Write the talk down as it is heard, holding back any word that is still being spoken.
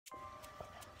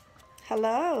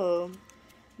Hello,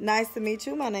 nice to meet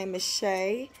you. My name is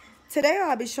Shay. Today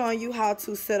I'll be showing you how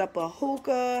to set up a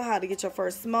hookah, how to get your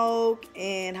first smoke,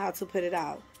 and how to put it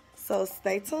out. So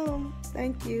stay tuned.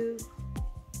 Thank you.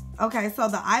 Okay, so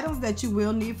the items that you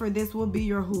will need for this will be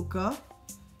your hookah,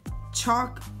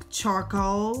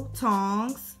 charcoal,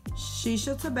 tongs,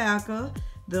 shisha tobacco,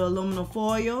 the aluminum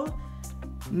foil,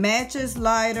 matches,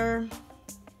 lighter,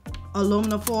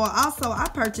 aluminum foil. Also, I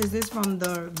purchased this from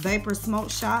the Vapor Smoke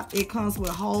Shop. It comes with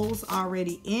holes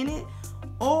already in it,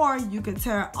 or you can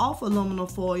tear off aluminum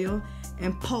foil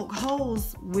and poke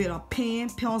holes with a pen,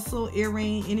 pencil,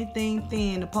 earring, anything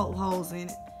thin to poke holes in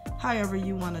it, however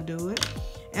you want to do it.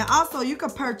 And also, you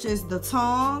can purchase the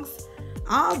tongs.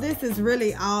 All this is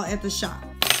really all at the shop,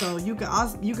 so you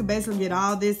can basically get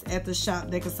all this at the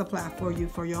shop. They can supply for you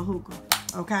for your hookah.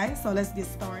 Okay, so let's get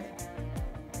started.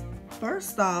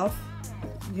 First off,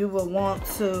 you will want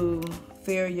to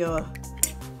fill your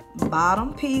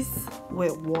bottom piece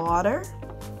with water.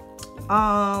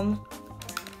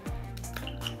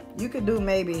 You could do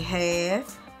maybe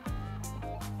half.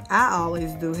 I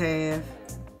always do half.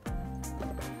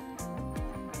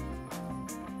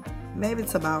 Maybe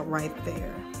it's about right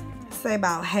there. Say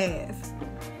about half.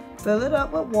 Fill it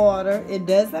up with water. It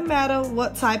doesn't matter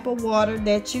what type of water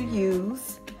that you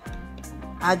use.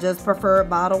 I just prefer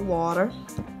bottled water.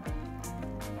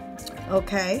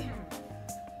 Okay,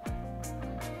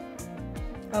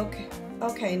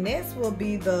 next will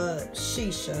be the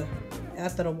shisha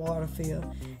after the water fill.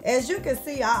 As you can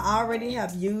see, I already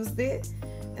have used it,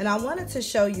 and I wanted to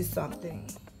show you something.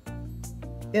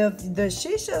 If the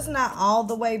shisha is not all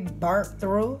the way burnt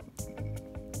through,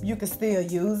 you can still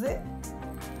use it.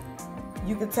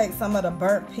 You can take some of the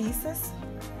burnt pieces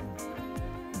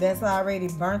that's already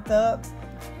burnt up,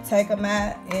 take them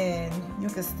out, and you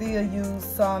can still use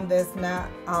some that's not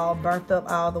all burnt up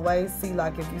all the way. See,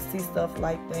 like if you see stuff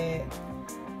like that,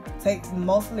 take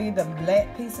mostly the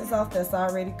black pieces off that's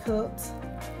already cooked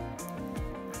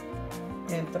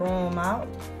and throw them out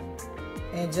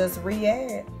and just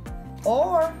re-add.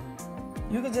 Or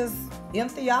you could just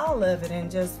empty all of it and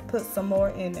just put some more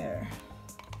in there.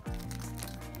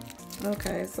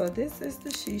 Okay, so this is the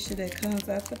shisha that comes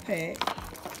out the pack,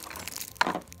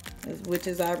 which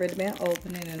has already been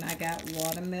opening, and I got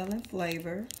watermelon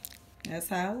flavor. That's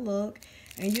how it look.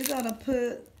 And you're gonna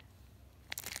put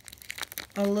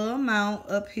a little amount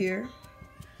up here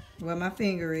where my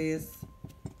finger is.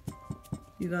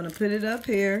 You're gonna put it up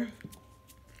here.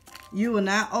 You will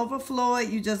not overflow it.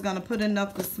 You're just gonna put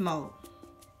enough to smoke.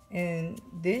 And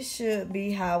this should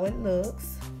be how it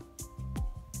looks.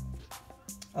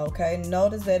 Okay,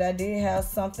 notice that I did have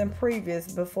something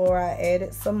previous before I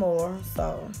added some more,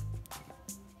 so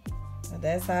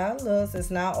that's how it looks.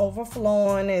 It's not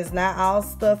overflowing. It's not all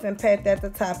stuff and packed at the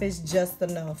top. It's just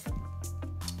enough.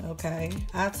 Okay,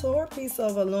 I tore a piece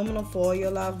of aluminum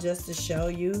foil off just to show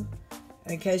you,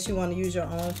 in case you want to use your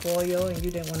own foil and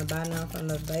you didn't want to buy none from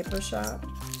the Vapor Shop.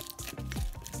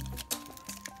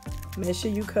 Make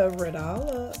sure you cover it all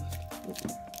up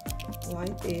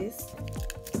like this.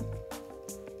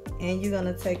 And you're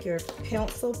going to take your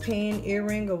pencil, pen,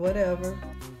 earring, or whatever,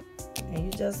 and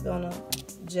you're just going to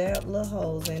jab little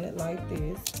holes in it like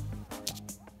this.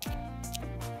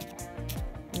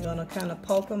 You're going to kind of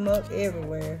poke them up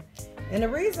everywhere. And the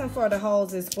reason for the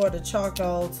holes is for the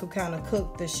charcoal to kind of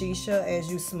cook the shisha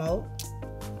as you smoke.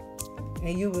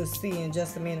 And you will see in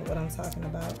just a minute what I'm talking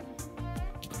about.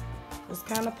 Just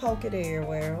kind of poke it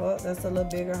everywhere. Well, that's a little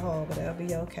bigger hole, but that'll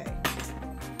be okay.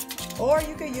 Or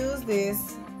you could use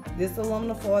this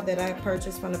aluminum foil that I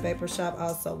purchased from the Vapor Shop,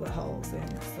 also with holes in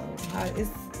it. So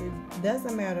it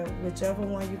doesn't matter whichever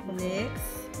one you put. Next,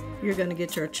 you're gonna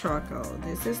get your charcoal.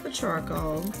 This is the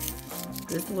charcoal.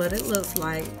 This is what it looks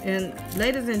like. And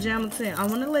ladies and gentlemen, I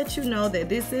want to let you know that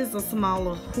this is a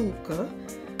smaller hookah.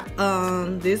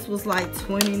 This was like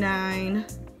 $29.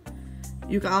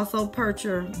 You can also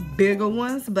purchase bigger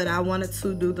ones, but I wanted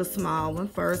to do the small one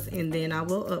first, and then I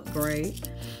will upgrade.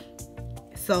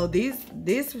 So this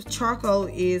charcoal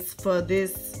is for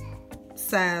this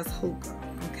size hookah,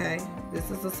 okay? This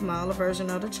is a smaller version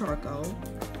of the charcoal.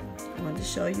 I wanted to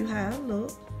show you how it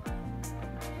looks.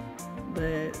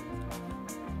 But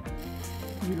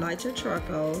you light your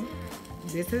charcoal.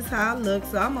 This is how it looks.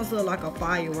 It almost looks like a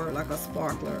firework, like a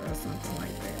sparkler or something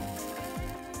like that.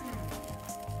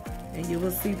 And you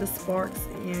will see the sparks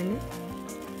in it.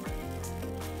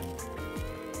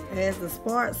 As the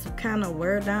sparks kind of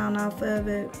wear down off of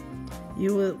it,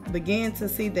 you will begin to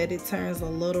see that it turns a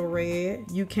little red.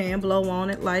 You can blow on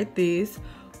it like this.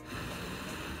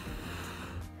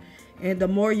 And the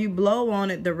more you blow on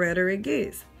it, the redder it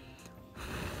gets.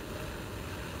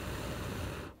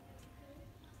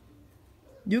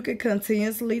 You can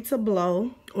continuously to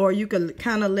blow, or you can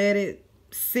kind of let it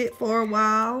sit for a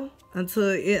while until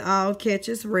it all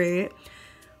catches red.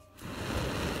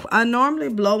 I normally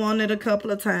blow on it a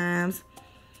couple of times.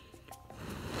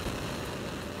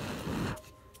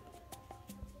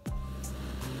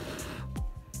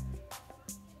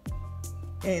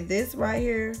 And this right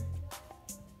here,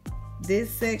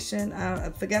 this section,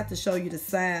 I forgot to show you the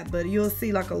side, but you'll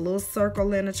see like a little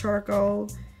circle in the charcoal.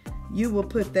 You will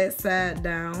put that side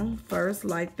down first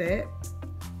like that.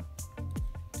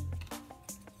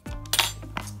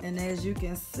 And as you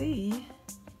can see,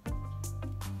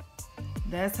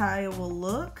 that's how it will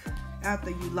look after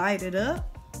you light it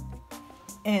up.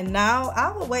 And now I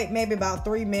will wait maybe about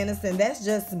 3 minutes, and that's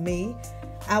just me.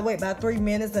 I wait about 3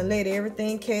 minutes and let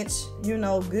everything catch, you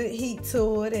know, good heat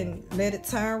to it and let it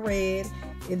turn red.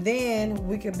 And then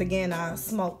we can begin our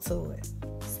smoke to it.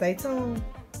 Stay tuned.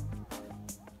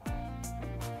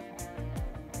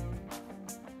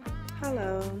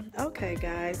 Hello. Okay,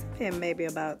 guys, been maybe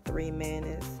about 3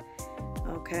 minutes.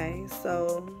 Okay,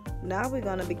 so now we're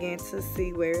gonna begin to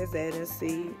see where it's at and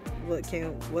see what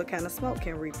kind of smoke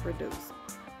can reproduce.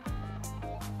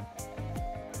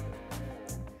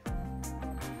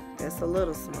 That's a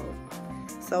little smoke.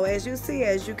 So as you see,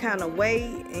 as you kind of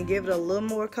wait and give it a little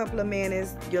more couple of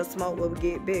minutes, your smoke will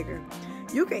get bigger.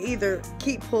 You can either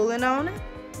keep pulling on it.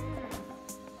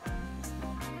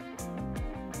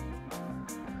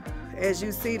 As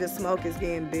you see, the smoke is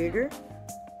getting bigger.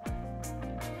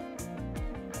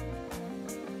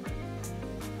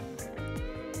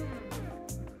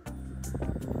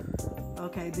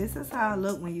 Okay, this is how it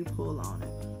looks when you pull on it.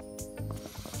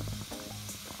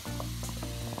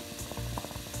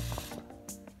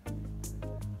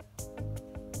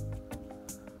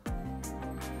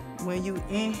 When you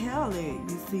inhale it,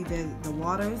 you see that the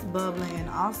water is bubbling, and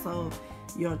also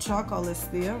your charcoal is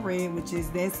still red,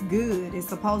 that's good. It's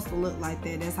supposed to look like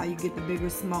that. That's how you get the bigger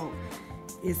smoke.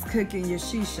 It's cooking your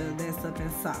shisha that's up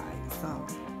inside. So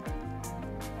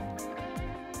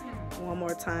one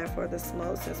more time for the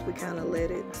smoke, since we kind of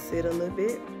let it sit a little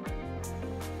bit.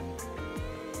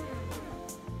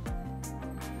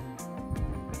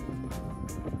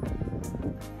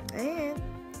 And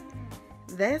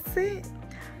that's it.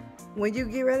 When you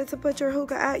get ready to put your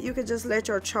hookah out, you can just let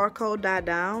your charcoal die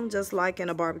down, just like in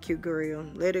a barbecue grill.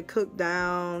 Let it cook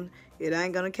down. It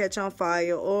ain't gonna catch on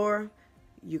fire, or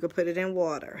you can put it in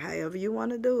water, however you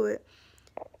want to do it.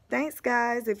 Thanks,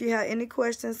 guys. If you have any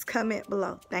questions, comment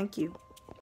below. Thank you.